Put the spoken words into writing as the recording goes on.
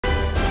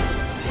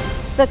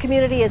The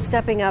community is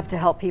stepping up to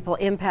help people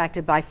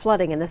impacted by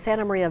flooding in the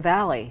Santa Maria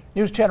Valley.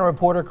 News Channel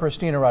reporter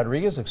Christina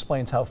Rodriguez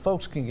explains how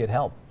folks can get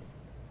help.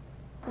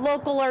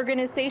 Local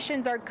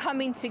organizations are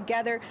coming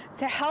together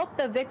to help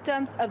the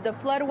victims of the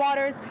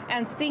floodwaters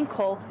and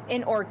sinkhole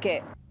in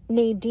Orchid.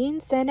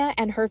 Nadine Sena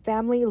and her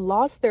family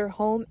lost their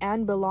home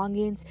and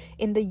belongings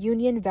in the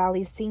Union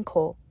Valley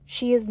sinkhole.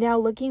 She is now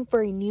looking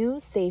for a new,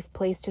 safe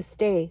place to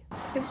stay.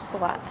 It was just a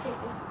lot.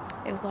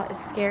 It was a lot. It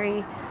was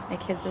scary. My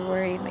kids were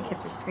worried. My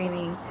kids were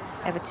screaming.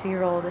 I have a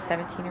 2-year-old, a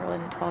 17-year-old,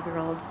 and a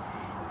 12-year-old.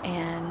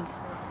 And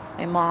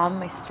my mom,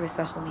 my sister with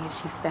special needs,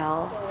 she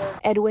fell.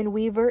 Edwin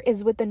Weaver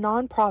is with the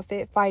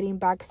nonprofit Fighting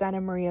Back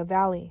Santa Maria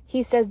Valley.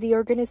 He says the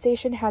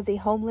organization has a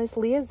homeless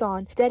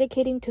liaison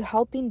dedicating to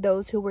helping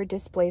those who were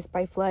displaced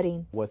by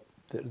flooding. What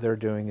they're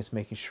doing is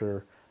making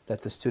sure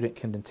that the student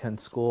can attend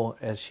school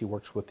as she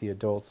works with the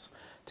adults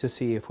to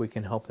see if we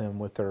can help them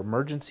with their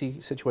emergency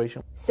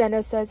situation.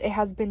 Sena says it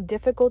has been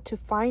difficult to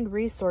find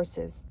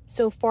resources.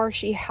 So far,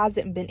 she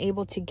hasn't been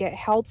able to get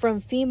help from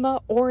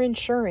FEMA or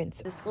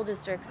insurance. The school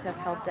districts have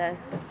helped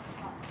us.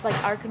 It's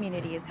like our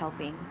community is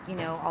helping. You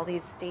know, all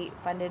these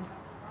state-funded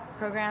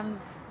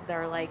programs,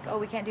 they're like, oh,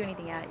 we can't do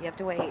anything yet. You have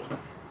to wait.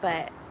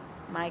 But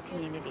my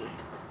community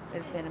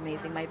has been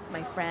amazing. My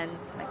friends,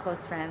 my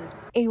close friends.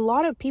 A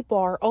lot of people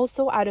are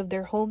also out of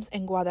their homes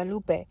in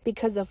Guadalupe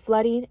because of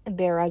flooding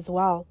there as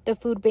well. The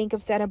Food Bank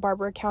of Santa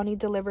Barbara County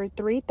delivered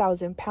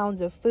 3,000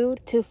 pounds of food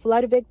to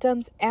flood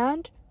victims,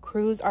 and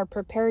crews are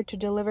prepared to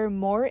deliver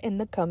more in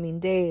the coming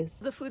days.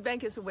 The food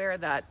bank is aware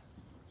that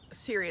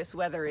serious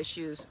weather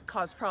issues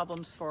cause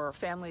problems for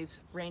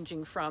families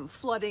ranging from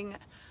flooding,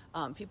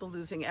 people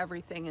losing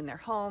everything in their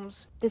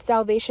homes. The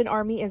Salvation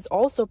Army is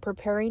also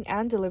preparing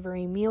and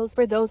delivering meals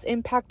for those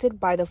impacted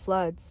by the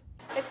floods.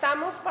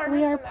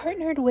 We are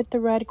partnered with the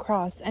Red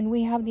Cross, and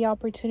we have the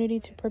opportunity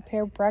to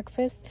prepare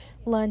breakfast,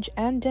 lunch,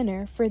 and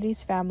dinner for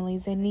these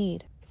families in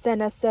need.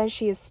 Sena says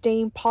she is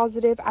staying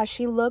positive as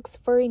she looks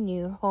for a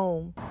new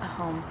home. A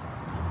home.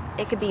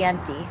 It could be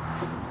empty.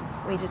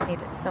 We just need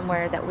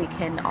somewhere that we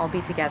can all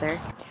be together.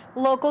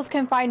 Locals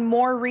can find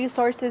more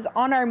resources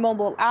on our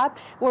mobile app,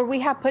 where we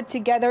have put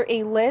together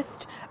a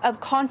list of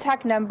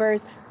contact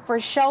numbers for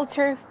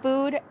shelter,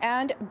 food,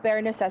 and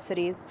bare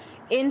necessities.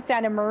 In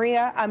Santa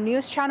Maria, I'm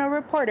News Channel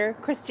reporter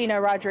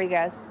Christina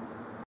Rodriguez.